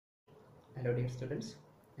Hello dear students,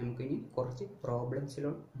 നമുക്ക് ഇനി കുറച്ച്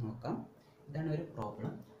പ്രോബ്ലംസിലോട്ട് നോക്കാം. ഇതാണ് ഒരു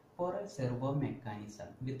problem. Four A servo mechanism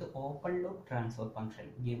with open loop transfer function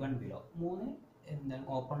given below. മൂന്ന്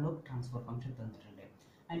ഓപ്പൺ ലൂപ്പ് ട്രാൻസ്ഫർ ഫംഗ്ഷൻ തന്നിട്ടുണ്ട്.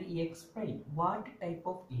 And explain what type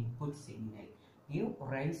of input signal give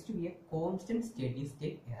rise to a constant steady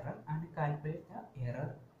state error and calculate the error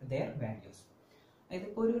their values.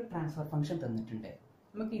 ഇതിപ്പോൾ ഒരു transfer function തന്നിട്ടുണ്ട്.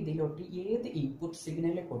 നമുക്ക് ഇതിലോട്ട് ഏത് input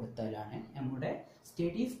signal കൊടുത്താലാണ് നമ്മുടെ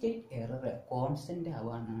steady state error constant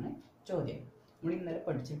ആവാനാണ് ചോദ്യം. നമ്മൾ ഇന്നലെ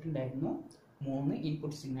പഠിച്ചിട്ടുണ്ടായിരുന്നു 3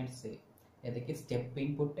 ഇൻപുട്ട് സിഗ്നൽസ്. ഏതൊക്കെ? Step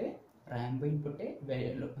input, ramp input,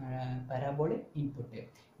 parabolic input.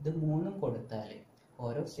 ഇത് മൂന്നും കൊടുത്താൽ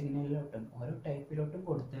ഓരോ സിഗ്നലിലോട്ടും ഓരോ ടൈപ്പിലോട്ടും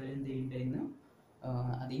കൊടുത്താൽ എന്ത് ചെയ്യുന്നുണ്ടായിരുന്നു?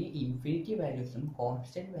 അതിന് ഇൻഫിനിറ്റി വാല്യൂസും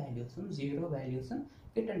കോൺസ്റ്റന്റ് വാല്യൂസും സീറോ വാല്യൂസും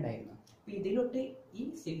കിട്ടുന്നുണ്ടായിരുന്നു. അപ്പോൾ ഇതിലോട്ട് ഈ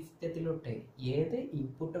സിസ്റ്റത്തിലോട്ട് ഏത്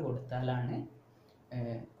ഇൻപുട്ട് കൊടുത്താലാണ്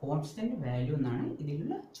കോൺസ്റ്റന്റ് വാല്യൂ എന്നാണ്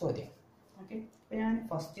ഇതിലുള്ള ചോദ്യം. ഓക്കെ, അപ്പോൾ ഞാൻ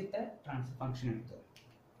ഫസ്റ്റത്തെ ട്രാൻസ്ഫർ ഫംഗ്ഷൻ എടുത്തു.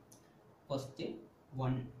 ഫസ്റ്റ്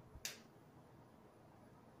 1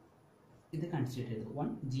 ഇത് കൺസിഡർ ചെയ്തു.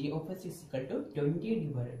 1 g of s is equal to 20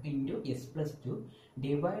 divided into s plus 2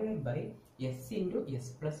 divided by s into s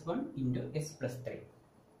plus 1 into s plus 3.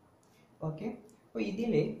 Okay, അപ്പോൾ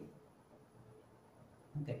ഇതിൽ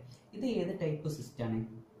ഇത് ഏത് ടൈപ്പ് സിസ്റ്റമാണ്?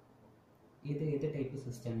 ഇത് ഏത് ടൈപ്പ്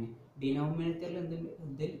സിസ്റ്റമാണ്? ഡിനോമിനേറ്ററിൽ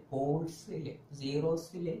ഇതിൽ പോൾസിൽ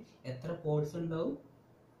സീറോസിൽ എത്ര പോൾസ് ഉണ്ടാവും?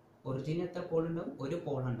 ഒറിജിനൽ എത്ര പോൾ ഉണ്ടാവും? ഒരു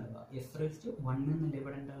പോൾ ഉണ്ടാവുക. s⁻1 എന്നല്ല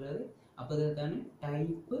ഇവിടെ ഉണ്ടാവുന്നത്. അപ്പോൾ ഇതാണ്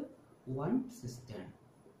ടൈപ്പ് 1 സിസ്റ്റം.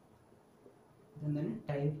 ഇതെന്താണ്?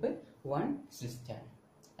 ടൈപ്പ് 1 സിസ്റ്റം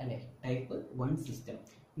അല്ലേ? Type 1 system.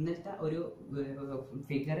 ഇന്നത്തെ ഒരു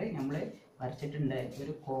ഫിഗർ നമ്മൾ വരച്ചിട്ടുണ്ടായിരുന്നു.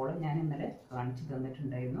 ഒരു കോളം ഞാൻ ഇന്നലെ കാണിച്ചു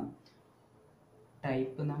തന്നിട്ടുണ്ടായിരുന്നു.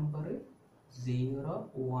 Type number 0,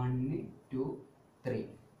 1, 2, 3.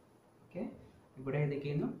 ഓക്കെ, ഇവിടെ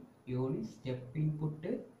ഏതൊക്കെയായിരുന്നു? Unit step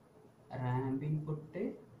input, ramp input,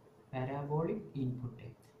 parabolic input.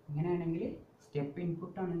 ഇങ്ങനെയാണെങ്കിൽ സ്റ്റെപ്പ്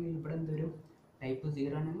ഇൻപുട്ട് ആണെങ്കിൽ ഇവിടെ എന്തൊരു? ടൈപ്പ്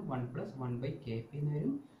 0 ആണെങ്കിൽ 1 + 1/kp എന്ന്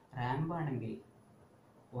വരും. റാമ്പ് ആണെങ്കിൽ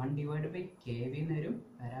 1 / kv എന്ന് വരും.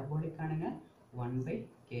 പാരാബോളിക് ആണെങ്കിൽ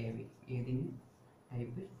 1/kv. ഏതിന്?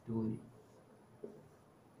 ടൈപ്പ് 2ന്.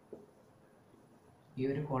 ഈ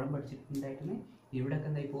ഒരു കോളം പഠിച്ചിട്ടുണ്ടായിരുന്നു. ഇവിടെയൊക്കെ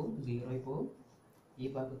എന്തായി പോകും? 0 ആയി പോകും. ഈ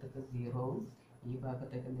ഭാഗത്തൊക്കെ 0 ആവും. ഈ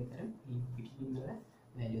ഭാഗത്തൊക്കെ എന്തായിക്കാരം? ഇൻഫിനിറ്റി എന്നുള്ള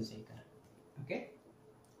വാല്യൂസ് ആയിക്കാരം. ഓക്കെ,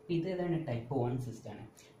 ഇത് ഏതാണ്? ടൈപ്പ് 1 സിസ്റ്റമാണ്.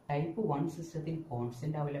 ടൈപ്പ് 1 സിസ്റ്റത്തിൽ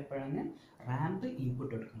കോൺസ്റ്റന്റ് അവൈലബിളാണ് റാമ്പ്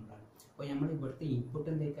ഇൻപുട്ട് എടുക്കുമ്പോഴാണ്. അപ്പോൾ നമ്മൾ ഇവിടുത്തെ ഇൻപുട്ട്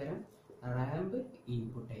എന്തായിക്കാരം? Ramp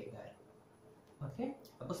input ആയിക്കാരം. ഓക്കെ,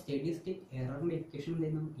 അപ്പോൾ സ്റ്റഡി സ്റ്റേറ്റ് എററിൻ്റെ ഇക്വേഷൻ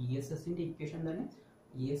എന്തായിരുന്നു? ESSൻ്റെ ഇക്വേഷൻ എന്താണ്?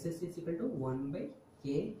 ESS =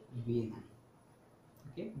 1/kV എന്നാണ്.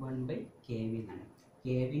 ഓക്കെ, 1/kV എന്നാണ്.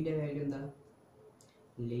 kVൻ്റെ വാല്യൂ എന്താ?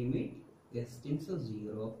 Limit s →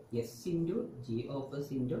 0 s × g of s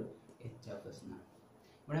 × h of s എന്നാണ്.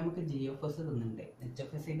 ഇവിടെ നമുക്ക് g of s തന്നിട്ടുണ്ട്. h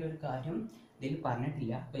of sൻ്റെ ഒരു കാര്യം ഇതിൽ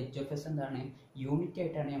പറഞ്ഞിട്ടില്ല. അപ്പോൾ h of s എന്താണ്? യൂണിറ്റ്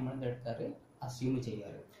ആയിട്ടാണ് നമ്മൾ എടുക്കാറ്, അസ്യൂം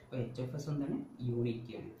ചെയ്യാറ്. അപ്പോൾ h of s എന്താണ്?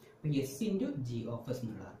 യൂണിറ്റ് ആണ്. അപ്പോൾ s × g of s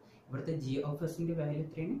എന്നുള്ളതാണ്. ഇവിടുത്തെ g of sൻ്റെ വാല്യൂ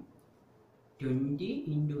എത്രയാണ്? 20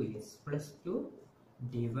 × s plus 2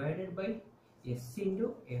 divided by s ×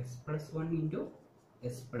 s plus 1 ×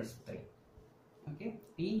 s plus 3. Okay,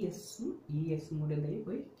 ഈ എസും ഈ എസും കൂടെ എന്തായി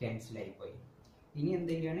പോയി? ക്യാൻസൽ ആയി പോയി. ഇനി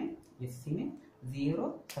എന്ത് ചെയ്യാണ്? എസ്സിന് 0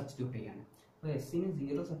 സബ്സ്റ്റിറ്റ്യൂട്ട് ചെയ്യാണ്. അപ്പോൾ എസ്സിന്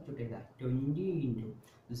 0 സബ്സ്റ്റിറ്റ്യൂട്ട് ചെയ്താൽ 20 ×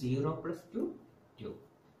 0 + 2 2.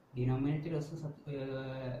 ഡിനോമിനേറ്റർ എസ് 0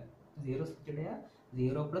 സബ്സ്റ്റിറ്റ്യൂട്ട് ചെയ്യുക.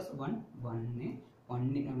 0 + 1 1 1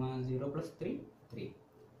 0 + 3 3.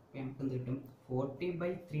 നമുക്ക് എന്ത് കിട്ടും?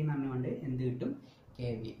 40/3 എന്ന് പറഞ്ഞുകൊണ്ട് എന്ത് കിട്ടും?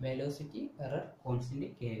 kV. Velocity error constant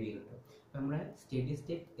kV കിട്ടും. അപ്പോൾ നമ്മുടെ സ്റ്റഡി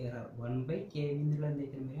സ്റ്റേറ്റ് എറർ 1/kV എന്നുള്ള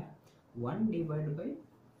എന്തായിരിക്കും വരിക? 1 /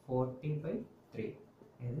 40/3.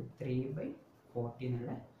 അതായത് 3/40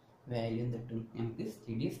 എന്നുള്ള വാല്യൂ കിട്ടും. നമുക്ക്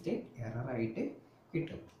സ്റ്റഡി സ്റ്റേറ്റ് എറർ ആയിട്ട്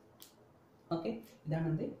കിട്ടും. ഓക്കെ, ഇതാണ്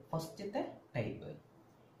എന്ത്? ഫസ്റ്റത്തെ ടൈപ്പ്.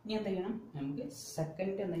 ഇനി എന്ത് ചെയ്യണം? നമുക്ക്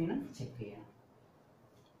സെക്കൻഡ് എന്ത് ചെയ്യണം? ചെക്ക് ചെയ്യണം.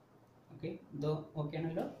 ഓക്കെ, ഇതോ ഓക്കെ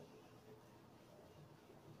ആണല്ലോ.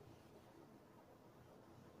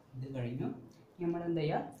 ഇത് കഴിഞ്ഞു. നമ്മൾ എന്താ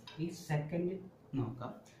ചെയ്യുക? ഈ സെക്കൻഡ്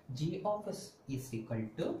നോക്കാം. g of s is equal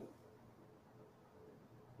to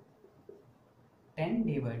 10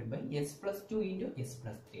 divided by s plus 2 into s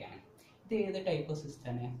plus 3 ആണ്. ഇത് ഏത് ടൈപ്പ്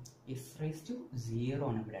സിസ്റ്റമാണ്? s⁻0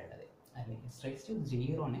 ആണ് ഇവിടെ ഉള്ളത് അല്ലെ?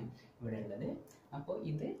 s⁻0 ആണ് ഇവിടെ ഉള്ളത്. അപ്പോൾ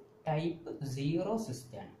ഇത് ടൈപ്പ് 0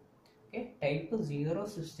 സിസ്റ്റമാണ്. ഓക്കെ, ടൈപ്പ് 0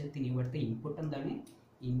 സിസ്റ്റത്തിന് ഇവിടുത്തെ ഇൻപുട്ട് എന്താണ്?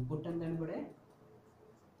 ഇൻപുട്ട് എന്താണ് ഇവിടെ?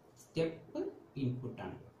 സ്റ്റെപ്പ്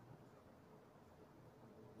ഇൻപുട്ടാണ്.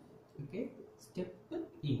 ഓക്കെ, സ്റ്റെപ്പ്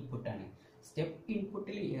ഇൻപുട്ടാണ്. സ്റ്റെപ്പ്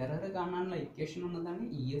ഇൻപുട്ടിൽ എറർ കാണാനുള്ള ഇക്വേഷൻ എന്നതാണ്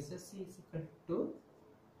ESS is equal to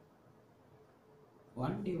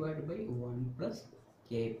 1 divide by 1 plus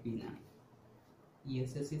KP എന്നാണ്.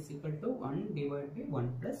 ESS is equal to 1 divide by 1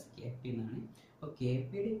 plus KP എന്നാണ്. അപ്പോൾ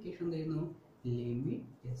KPയുടെ ഇക്വേഷൻ എന്തായിരുന്നു?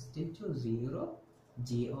 Limit S tend to 0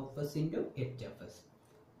 G of S into H of S.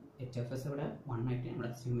 H of S ഇവിടെ 1 ആയിട്ട് നമ്മൾ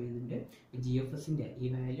assume ചെയ്യുന്നുണ്ട്. G of Sൻ്റെ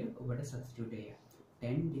ഈ value ഇവിടെ സബ്സ്റ്റിറ്റ്യൂട്ട് ചെയ്യുക.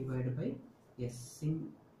 10 divide by S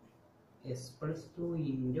plus 2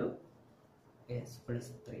 into S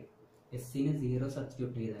plus 3. എസ്സിന് 0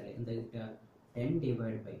 substitute ചെയ്താൽ എന്താ കിട്ടുക? 10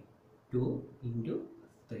 divide by 2 into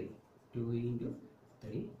 3. 2 into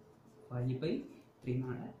 3 5 by 3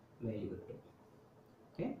 എന്നാണ് വാല്യൂ കിട്ടും.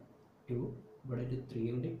 ഓക്കെ, 2 ഇവിടെ ഒരു 3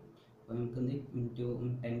 ഉണ്ട്. അപ്പോൾ നമുക്ക് എന്ത് ഇൻറ്റു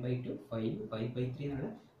 10 ബൈ 2 5 ബൈ 3 എന്നുള്ള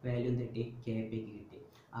വാല്യൂ എന്ത് കിട്ടി? KP കിട്ടി.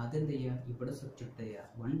 അതെന്ത് ചെയ്യുക? ഇവിടെ സബ്സ്റ്റിറ്റ്യൂട്ട്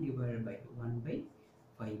ചെയ്യുക. 1 divide by 1 by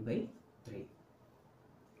 5 by 3.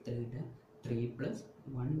 3 plus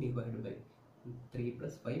 1 divide by 3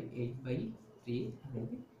 plus 5 8 by 3,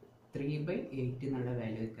 അതായത് 3 ബൈ 8 എന്നുള്ള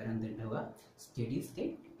വാല്യൂ വെക്കാൻ എന്തുണ്ടാവുക? Steady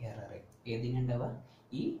state error ഏതിനുണ്ടാവുക?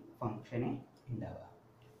 ഈ ഫംഗ്ഷനെ ഉണ്ടാവുക.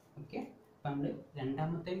 ഓക്കെ, അപ്പം നമ്മൾ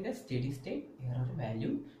രണ്ടാമത്തെ സ്റ്റഡി സ്റ്റേറ്റ് എറർ വാല്യൂ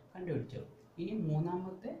കണ്ടുപിടിച്ചു. ഇനി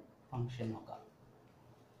മൂന്നാമത്തെ ഫംഗ്ഷൻ നോക്കാം.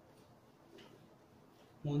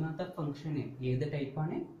 മൂന്നാമത്തെ ഫംഗ്ഷന് ഏത്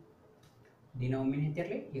ടൈപ്പാണ്?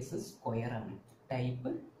 ഡിനോമിനേറ്ററിൽ എസ് സ്ക്വയർ ആണ്. ടൈപ്പ്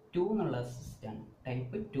 2 എന്നുള്ള സിസ്റ്റമാണ്.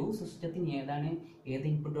 ടൈപ്പ് 2 സിസ്റ്റത്തിന് ഏത്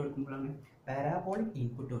ഇൻപുട്ട് കൊടുക്കുമ്പോഴാണ്? Parabolic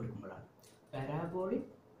input കൊടുക്കുമ്പോഴാണ്. പാരാബോളിക്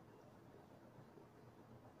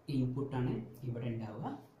ഇൻപുട്ടാണ് ഇവിടെ ഉണ്ടാവുക.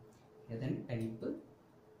 ഏതാണ്? ടൈപ്പ്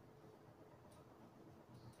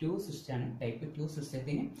 2 സിസ്റ്റമാണ്. ടൈപ്പ് 2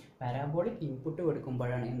 സിസ്റ്റത്തിന് പാരാബോളിക് ഇൻപുട്ട്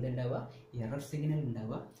കൊടുക്കുമ്പോഴാണ് എന്തുണ്ടാവുക? എറർ സിഗ്നൽ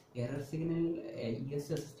ഉണ്ടാവുക. Error signal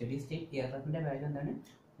ESS steady state എററിൻ്റെ value എന്താണ്?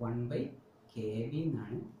 1 ബൈ KV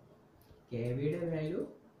എന്നാണ്. KVയുടെ value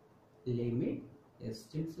limit S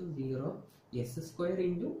tends to 0 S square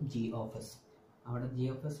into G of S. അവിടെ G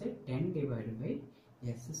of S 10 divide by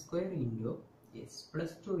S square into S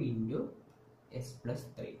plus 2 into S plus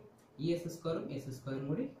 3. ഈ S സ്ക്വയറും S സ്ക്വയറും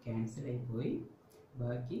കൂടി cancel ആയി പോയി.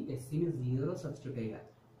 ബാക്കി എസ്സിന് 0 സബ്സ്റ്റിറ്റ്യൂട്ട് ചെയ്യുക.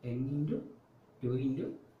 10 ഇൻറ്റു 2 ഇൻറ്റു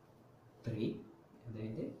 3,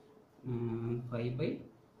 അതായത് 5 ബൈ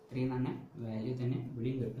 3 എന്ന് പറഞ്ഞ വാല്യൂ തന്നെ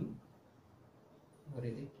ഇവിടെയും കിട്ടും.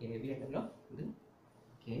 ഇത് KV അല്ലല്ലോ, ഇത്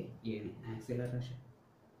KA ആണ്. ആക്സിലറേഷൻ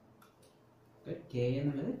K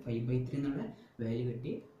എന്നുള്ളത് 5 ബൈ 3 എന്നുള്ള വാല്യൂ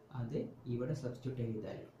കിട്ടി. അത് ഇവിടെ സബ്സ്റ്റിറ്റ്യൂട്ട്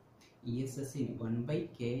ചെയ്താൽ ESSന് 1 ബൈ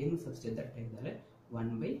K എന്ന് സബ്സ്റ്റിറ്റ്യൂട്ട് ചെയ്താൽ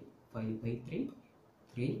 1 ബൈ 5 ബൈ 3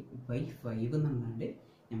 3 ബൈ 5 എന്നുള്ളത്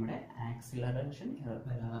നമ്മുടെ ആക്സിലറേഷൻ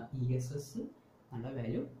ESS എന്നുള്ള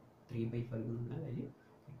വാല്യൂ 3 ബൈ 5 എന്നുള്ള വാല്യൂ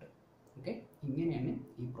കിട്ടും. ഓക്കെ, ഇങ്ങനെയാണ്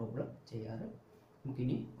ഈ പ്രോബ്ലം ചെയ്യാറ്.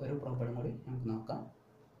 നമുക്കിനി ഒരു പ്രോബ്ലം കൂടി നമുക്ക് നോക്കാം.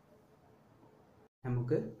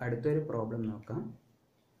 നമുക്ക് അടുത്തൊരു പ്രോബ്ലം നോക്കാം.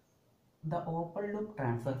 The open loop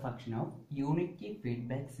transfer function of unity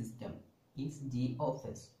feedback system is G of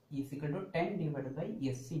S is equal to 10 divided by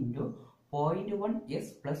S into 0.1 S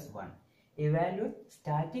plus 1. Evaluate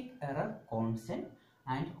static error constant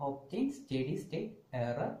and obtain steady state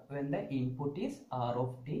error when the input is R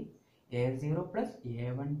of t A0 plus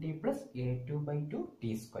A1t plus A2 by 2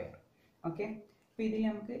 t square. Okay, അപ്പോൾ ഇതിൽ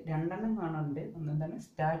നമുക്ക് രണ്ടെണ്ണം കാണാനുണ്ട്. ഒന്നെന്താണ്?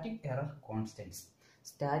 Static error constants.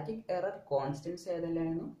 Static error constants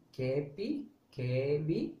ഏതെല്ലാമായിരുന്നു? KP, KB,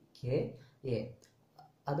 KA.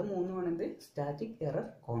 അത് മൂന്നുമാണ് static error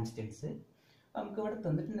constants. നമുക്ക് ഇവിടെ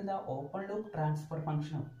തന്നിട്ടുണ്ട് open loop transfer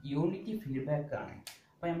function of unity feedback ആണ്.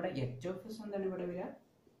 അപ്പോൾ നമ്മുടെ H of S എന്താണ് ഇവിടെ വരിക?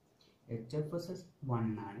 H of S 1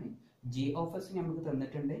 ആണ്. G of S നമുക്ക്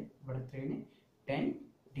തന്നിട്ടുണ്ട് ഇവിടെ എത്രയാണ്? 10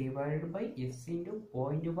 divide by S into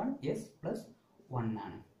 0.1 S plus 1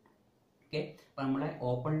 ആണ്. ഓക്കെ, അപ്പോൾ നമ്മളെ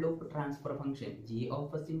open loop transfer function G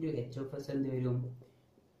of S into H of S എന്ത് വരും?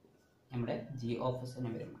 നമ്മുടെ G of S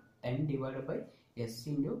തന്നെ വരും 10 divide by S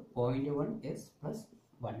into 0.1 S plus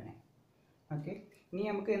 1. Okay, ഇനി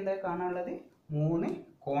നമുക്ക് എന്താ കാണാനുള്ളത്? 3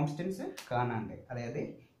 കോൺസ്റ്റൻസ് കാണാനുണ്ട്. അതായത്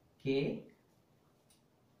K,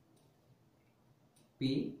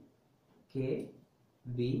 P, K,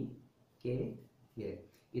 V, K, A.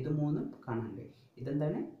 ഇത് മൂന്നും കാണാനുണ്ട്.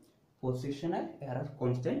 ഇതെന്താണ്? പൊസിഷണൽ എറർ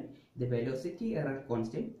കോൺസ്റ്റന്റ്, ഇത് വെലോസിറ്റി എറർ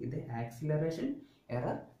കോൺസ്റ്റന്റ്, ഇത് ആക്സിലറേഷൻ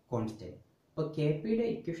എറർ കോൺസ്റ്റന്റ്. അപ്പോൾ KPയുടെ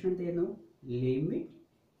ഇക്വേഷൻ എന്തായിരുന്നു? Limit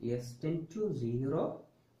S tend to 0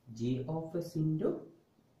 G of S into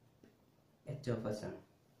H of S ആണ്.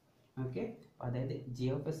 ഓക്കെ, അതായത്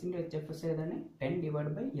G of S into H of S ഏതാണ്? 10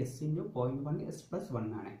 divide by S into 0.1 S plus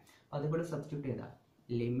 1 ആണ്. അതുപോലെ substitute ചെയ്താൽ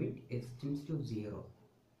limit S tends to 0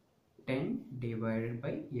 10 divide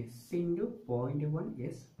by S into 0.1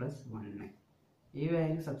 S plus 1. ഈ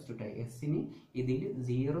value substitute ആയി എസ്സിന് ഇതിൽ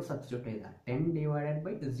 0 substitute ചെയ്താൽ 10 divided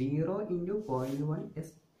by 0 into 0.1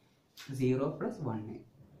 S 0 plus 1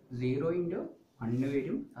 0 into 1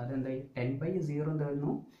 വരും. അതെന്തായി 10/0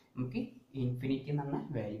 എന്തായിരുന്നു നമുക്ക് ഇൻഫിനിറ്റി എന്ന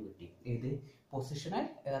വാല്യൂ കിട്ടി. ഏത് പൊസിഷണൽ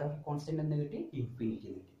എറർ കോൺസ്റ്റന്റ് എന്ന് കിട്ടി, ഇൻഫിനിറ്റി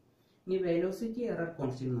എന്ന് കിട്ടി. ഇനി വെലോസിറ്റി എറർ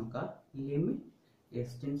കോൺസ്റ്റന്റ് നോക്കാം. Limit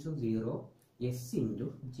S tense to 0 S into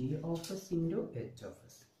G of S into H of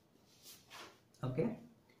S. Okay,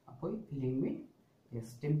 അപ്പോൾ limit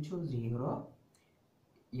S tense to 0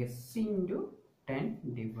 S into 10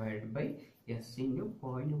 divide by S into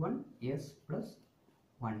 0.1 S plus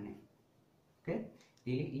 1. Okay,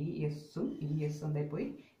 ഈ എസും ഈ എസും എന്തായി പോയി,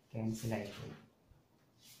 ക്യാൻസൽ ആയിപ്പോയി.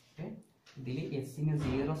 Okay, ഇതിൽ എസ്സിന്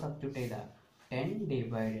 0 സബ്സ്റ്റിറ്റ്യൂട്ട് ചെയ്താൽ 10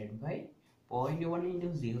 divided by 0.1 into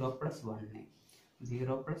 0 plus 1.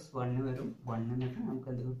 0 plus 1 വരും, 1 എന്നിട്ട് നമുക്ക്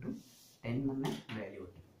എന്ത് കിട്ടും, 10 എന്ന വാല്യൂ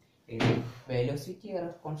കിട്ടും. ഏത് വെലോസിറ്റി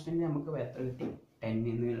എറർ കോൺസ്റ്റന്റ് നമുക്ക് എത്ര കിട്ടി, 10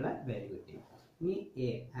 എന്നുള്ള വാല്യൂ കിട്ടി. ഇനി A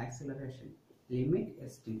acceleration limit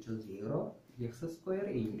S to 0 X square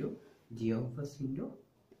into G of S into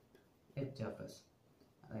H of S.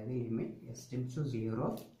 അതായത് limit S to 0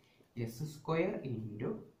 S square into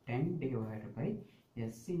 10 divide by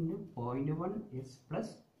S into 0.1 S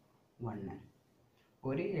plus 1.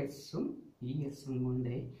 ഒരു എസും ഈ എസും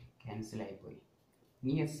കൊണ്ട് ക്യാൻസൽ ആയിപ്പോയി.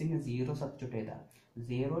 ഇനി എസ്സിന് 0 സബ്സ്റ്റിറ്റ്യൂട്ട് ചെയ്താൽ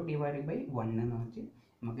 0 ഡിവൈഡ് ബൈ 1 എന്ന് വെച്ച്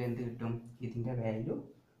നമുക്ക് എന്ത് കിട്ടും, ഇതിൻ്റെ വാല്യൂ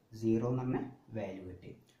 0 എന്ന് പറഞ്ഞ വാല്യൂ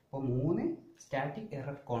കിട്ടി. അപ്പോൾ 3 സ്റ്റാറ്റിക്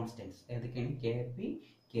എറർ കോൺസ്റ്റൻസ് ഏതൊക്കെയാണ്, K P,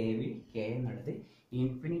 K V, K എന്നുള്ളത്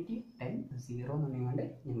ഇൻഫിനിറ്റി 10 0 എന്ന് പറഞ്ഞുകൊണ്ട്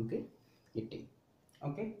നമുക്ക് കിട്ടി.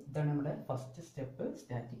 ഓക്കെ, ഇതാണ് നമ്മുടെ first step,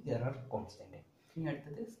 static error constant. ഇനി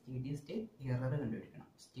അടുത്തത് സ്റ്റഡി സ്റ്റേറ്റ് എറർ കണ്ടുപിടിക്കണം.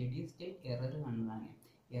 സ്റ്റഡി സ്റ്റേറ്റ് എറർ കണ്ടതാണ്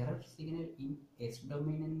എറർ സിഗ്നൽ ഇൻ എസ്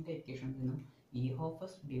ഡൊമൈനിൻ്റെ ഇക്വേഷനിൽ നിന്നും E of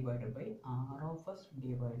S divided by R of S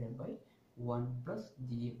divided by 1 plus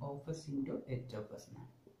G of S into H of S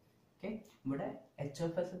എന്നാണ്. Okay, ഇവിടെ H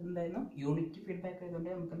of S എന്തായിരുന്നു, unit feedback ആയതുകൊണ്ട്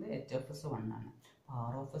നമുക്കത് H of S 1 ആണ്.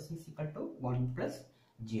 R of S is equal to 1 plus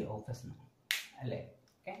G of S എന്നാണ് അല്ലേ.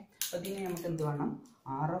 Okay, അപ്പോൾ ഇതിന് നമുക്ക് എന്ത് വേണം,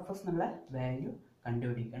 ആർ ഓഫ് എസ് എന്നുള്ള വാല്യൂ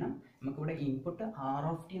കണ്ടുപിടിക്കണം. നമുക്കിവിടെ ഇൻപുട്ട് ആർ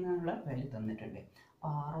ഓഫ് ടി എന്നുള്ള വാല്യൂ തന്നിട്ടുണ്ട്. അപ്പോൾ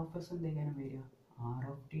ആർ ഓഫ് എസ് എന്തെങ്കിലും വരിക, ആർ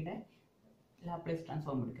ഓഫ് ടിയുടെ ലാപ്ലേസ്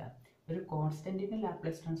ട്രാൻസ്ഫോം എടുക്കുക. ഒരു കോൺസ്റ്റൻറ്റിൻ്റെ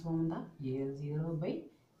ലാപ്ലേസ് ട്രാൻസ്ഫോം എന്താ,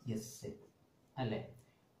 A0/S അല്ലേ.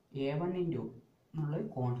 A1 ഇൻറ്റു എന്നുള്ളത്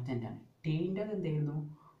കോൺസ്റ്റൻ്റ് ആണ്. ടീൻ്റെ എന്തായിരുന്നു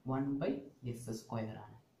 1/S²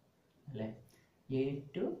 ആണ് അല്ലേ.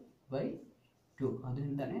 A2/2 അത്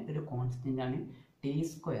എന്താണ്, ഒരു കോൺസ്റ്റൻ്റ് ആണ്. T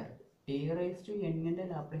square T raise to എന്നിൻ്റെ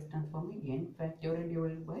Laplace transform n factorial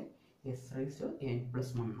divide by S raise to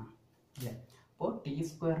n+1 ആണ് അല്ലേ. അപ്പോൾ ടി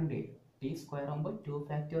സ്ക്വയറിൻ്റെ ടി സ്ക്വയർ ആകുമ്പോൾ 2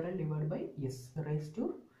 factorial divide by S raise two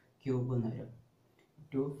cube എന്ന് വരും.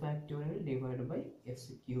 2 factorial divide by S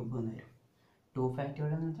cube എന്ന് വരും. 2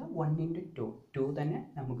 ഫാക്ടോറിയൽ എന്ന് വെച്ചാൽ 1 ഇൻറ്റു 2 2 തന്നെ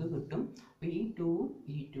നമുക്ക് കിട്ടും. അപ്പോൾ ഈ 2ഉം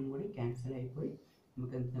ഈ 2ഉം കൂടി ക്യാൻസൽ ആയിപ്പോയി.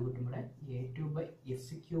 നമുക്ക് എന്ത് കിട്ടും, ഇവിടെ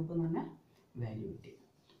A2/S³ എന്ന് പറഞ്ഞ വാല്യൂ കിട്ടി.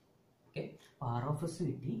 ഓക്കെ, അപ്പോൾ ആർ ഓഫ് എസ്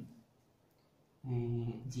കിട്ടി,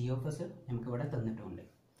 ജി ഓഫ് എസ് നമുക്ക് ഇവിടെ തന്നിട്ടുണ്ട്.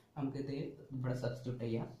 നമുക്കിത് ഇവിടെ സബ്സ്റ്റിറ്റ്യൂട്ട്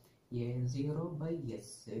ചെയ്യാം. A0/S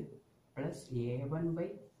plus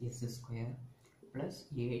A1/S² plus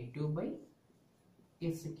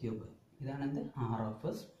A2/S³ ഇതാണെന്ത്, R of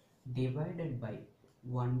S divided by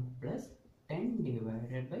 1 plus 10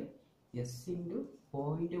 divided by S into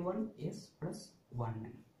 0.1 S plus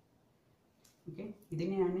 1. Okay,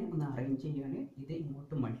 ഇതിനെയാണ് ഒന്ന് അറേഞ്ച് ചെയ്യാണ്, ഇത്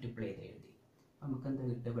ഇങ്ങോട്ട് മൾട്ടിപ്ലൈ ചെയ്ത് എഴുതി. അപ്പോൾ നമുക്ക് എന്താ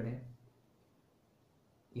കിട്ടുക, ഇവിടെ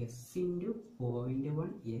S into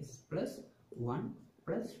 0.1 S plus 1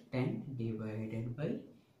 plus 10 divided by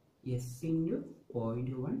S into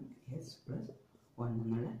 0.1 S plus 1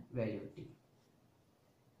 എന്നുള്ള വാല്യൂ കിട്ടി.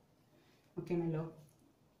 ഓക്കെ ആണല്ലോ.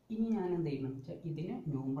 ഇനി ഞാൻ എന്ത് ചെയ്യണം വെച്ചാൽ ഇതിനെ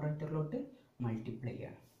ന്യൂമറേറ്ററിലോട്ട് മൾട്ടിപ്ലൈ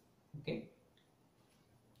ചെയ്യണം. ഓക്കെ,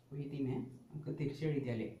 അപ്പോൾ ഇതിനെ നമുക്ക്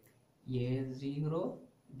തിരിച്ചെഴുതിയാൽ A0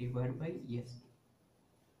 divide by S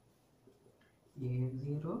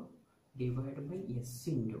A0 divide by S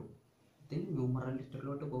into ഇതിന്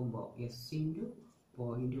ന്യൂമറേറ്ററിലോട്ട് പോകുമ്പോൾ S into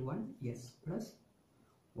 0.1 S plus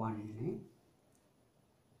 1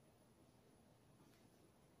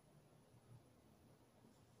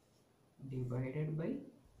 divided by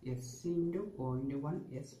S into 0.1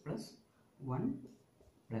 S plus 1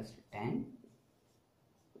 plus 10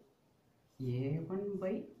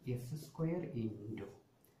 A1/S² into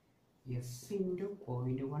S into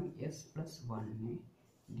 0.1 S plus 1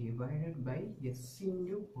 divided by S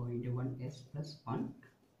into 0.1 S plus 1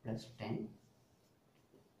 plus 10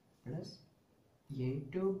 plus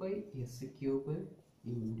A2/S³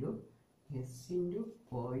 into S into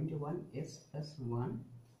 0.1 S plus 1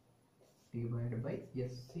 divide by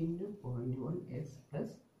S into 0.1 S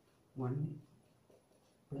plus 1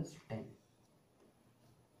 plus 10.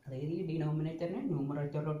 അതായത് ഈ ഡിനോമിനേറ്ററിനെ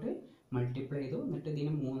ന്യൂമറേറ്ററിലോട്ട് multiply ചെയ്തു, എന്നിട്ട്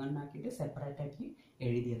ഇതിനെ 3 ആക്കിയിട്ട് separate ആക്കി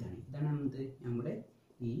എഴുതിയതാണ്. ഇതാണ് നമ്മുടെ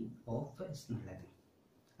ഇ ഓഫ് എസ് എന്നുള്ളത്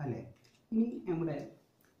അല്ലേ. ഇനി നമ്മുടെ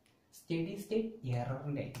സ്റ്റഡി സ്റ്റേറ്റ്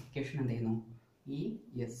എററിൻ്റെ ഇക്വേഷൻ എന്ത് ചെയ്യുന്നു? E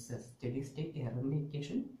S S steady state എററിൻ്റെ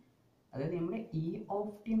equation, അതായത് നമ്മുടെ ഇ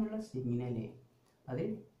ഓഫ് ടി എന്നുള്ള സിഗ്നല് അത്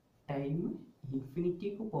time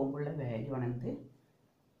ഇൻഫിനിറ്റിക്ക് പോകുമ്പോഴുള്ള value ആണെന്ത്?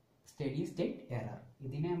 Steady state error.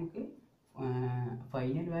 ഇതിനെ നമുക്ക്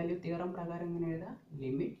ഫൈനൽ വാല്യൂ തിയറം പ്രകാരം എങ്ങനെ എഴുതാം?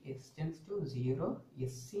 Limit S tense to 0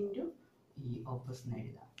 S into E of S എന്ന്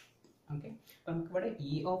എഴുതാം. ഓക്കെ, അപ്പോൾ നമുക്കിവിടെ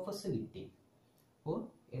ഇ ഓഫ് എസ് കിട്ടി. അപ്പോൾ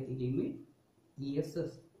limit E S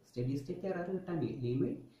S steady state error കിട്ടാൻ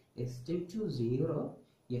limit S tense to 0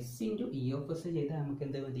 S into E of S ചെയ്താൽ നമുക്ക്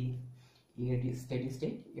എന്ത് മതി? ഈ സ്റ്റഡി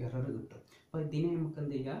സ്റ്റേറ്റ് എറർ കിട്ടും. അപ്പോൾ ഇതിനെ നമുക്ക്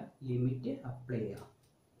എന്ത് ചെയ്യുക? ലിമിറ്റ് അപ്ലൈ ചെയ്യാം.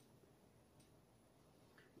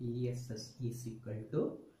 E S S is equal to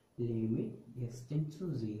limit S tense to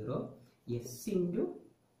 0 S into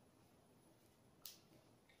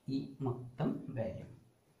ഈ മൊത്തം വാല്യൂ.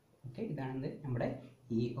 ഓക്കെ, ഇതാണ് നമ്മുടെ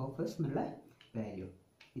ഇ ഓഫ് എസ് എന്നുള്ള വാല്യൂ.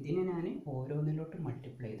 ഇതിനെ ഞാൻ ഓരോന്നിലോട്ട്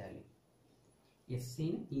മൾട്ടിപ്ലൈ ചെയ്താൽ എസ്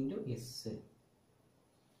ഇൻറ്റു എസ്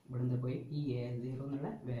ഇവിടെ എന്താ പോയി? ഈ A0 എന്നുള്ള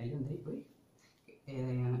വാല്യൂ എന്തായി പോയി?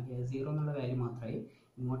 A0 എന്നുള്ള വാല്യൂ മാത്രമായി.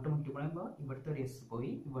 ഇങ്ങോട്ട് മൾട്ടിപ്ലൈ ചെയ്യുമ്പോൾ ഇവിടുത്തെ ഒരു എസ്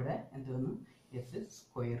പോയി, ഇവിടെ എന്ത് വന്നു? എസ്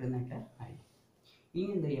സ്ക്വയർ എന്നിട്ട് ആയി.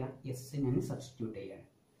 ഇനി എന്ത് ചെയ്യുക? എസ് ഞാൻ സബ്സ്റ്റിറ്റ്യൂട്ട് ചെയ്യാണ്.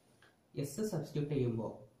 എസ് സബ്സ്റ്റിറ്റ്യൂട്ട്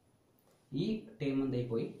ചെയ്യുമ്പോൾ ഈ ടേം എന്തായി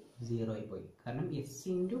പോയി? 0 ആയി പോയി. കാരണം എസ്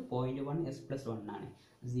ഇൻറ്റു 0.1 എസ് പ്ലസ് 1 ആണ്.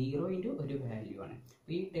 0 ഇൻറ്റു ഒരു വാല്യൂ ആണ്.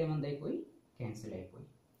 അപ്പോൾ ഈ ടേം എന്തായി പോയി? ക്യാൻസൽ ആയി പോയി.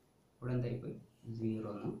 ഇവിടെ എന്തായി പോയി? 0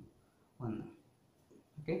 എന്ന് വന്നു.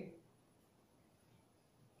 ഓക്കെ,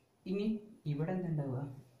 ഇനി ഇവിടെ എന്തുണ്ടാവുക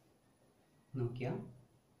നോക്കിയാൽ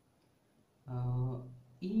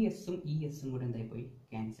ഈ എസ്സും ഈ എസ്സും കൂടെ എന്തായി പോയി?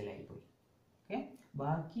 ക്യാൻസൽ ആയി പോയി. ഓക്കെ,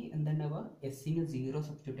 ബാക്കി എന്തുണ്ടാവുക? എസ്സിന് 0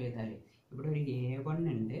 സബ്സ്റ്റിറ്റ്യൂട്ട് ചെയ്താൽ ഇവിടെ ഒരു A1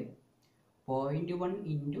 ഉണ്ട്. 0.1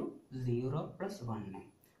 ഇൻറ്റു 0 പ്ലസ് 1.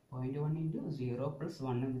 0.1 ഇൻറ്റു 0 പ്ലസ്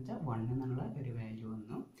 1 എന്ന് വെച്ചാൽ 1 എന്നുള്ള ഒരു വാല്യൂ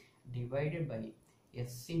വന്നു. ഡിവൈഡഡ് ബൈ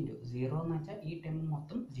എസ് ഇൻറ്റു 0 എന്ന് വെച്ചാൽ ഈ ടൈം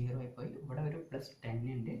മൊത്തം 0 ആയിപ്പോയി. ഇവിടെ ഒരു പ്ലസ് 10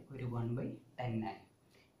 ഉണ്ട്, ഒരു 1/10 ആയി.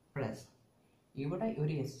 പ്ലസ് ഇവിടെ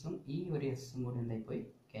ഒരു എസ്സും ഈ ഒരു എസ്സും കൂടി എന്തായിപ്പോയി?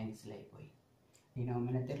 ക്യാൻസൽ ആയിപ്പോയി.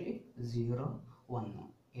 ഡിനോമിനേറ്ററിൽ 0 വന്നു.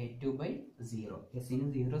 A2/0 എസ്സിന്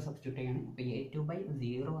 0 സബ്സ്റ്റിറ്റ്യൂട്ട് ചെയ്യണം. അപ്പോൾ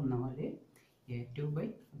A2/0 വന്ന പോലെ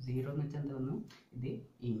A2/0 എന്ന് വെച്ചാൽ എന്ത് വന്നു? ഇത്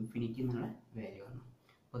ഇൻഫിനിറ്റി എന്നുള്ള വാല്യൂ വന്നു.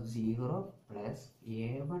 അപ്പോൾ 0 plus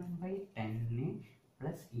A1/10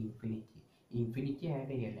 plus infinity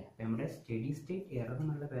add ചെയ്യല്ലേ. അപ്പോൾ നമ്മുടെ സ്റ്റഡി സ്റ്റേറ്റ് എറർ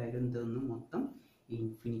എന്നുള്ള വാല്യൂ എന്ത് വന്നു? മൊത്തം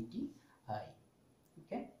ഇൻഫിനിറ്റി ആയി.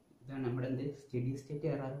 ഓക്കെ, ഇതാണ് നമ്മുടെ എന്ത്? Steady state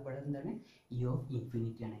error. ഇവിടെ എന്താണ്? ഇ ഓഫ്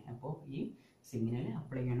ഇൻഫിനിറ്റി ആണ്. അപ്പോൾ ഈ സിഗ്നൽ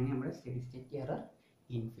അപ്ലൈ ചെയ്യണമെങ്കിൽ നമ്മുടെ steady state error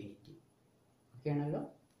infinity. Okay ആണല്ലോ.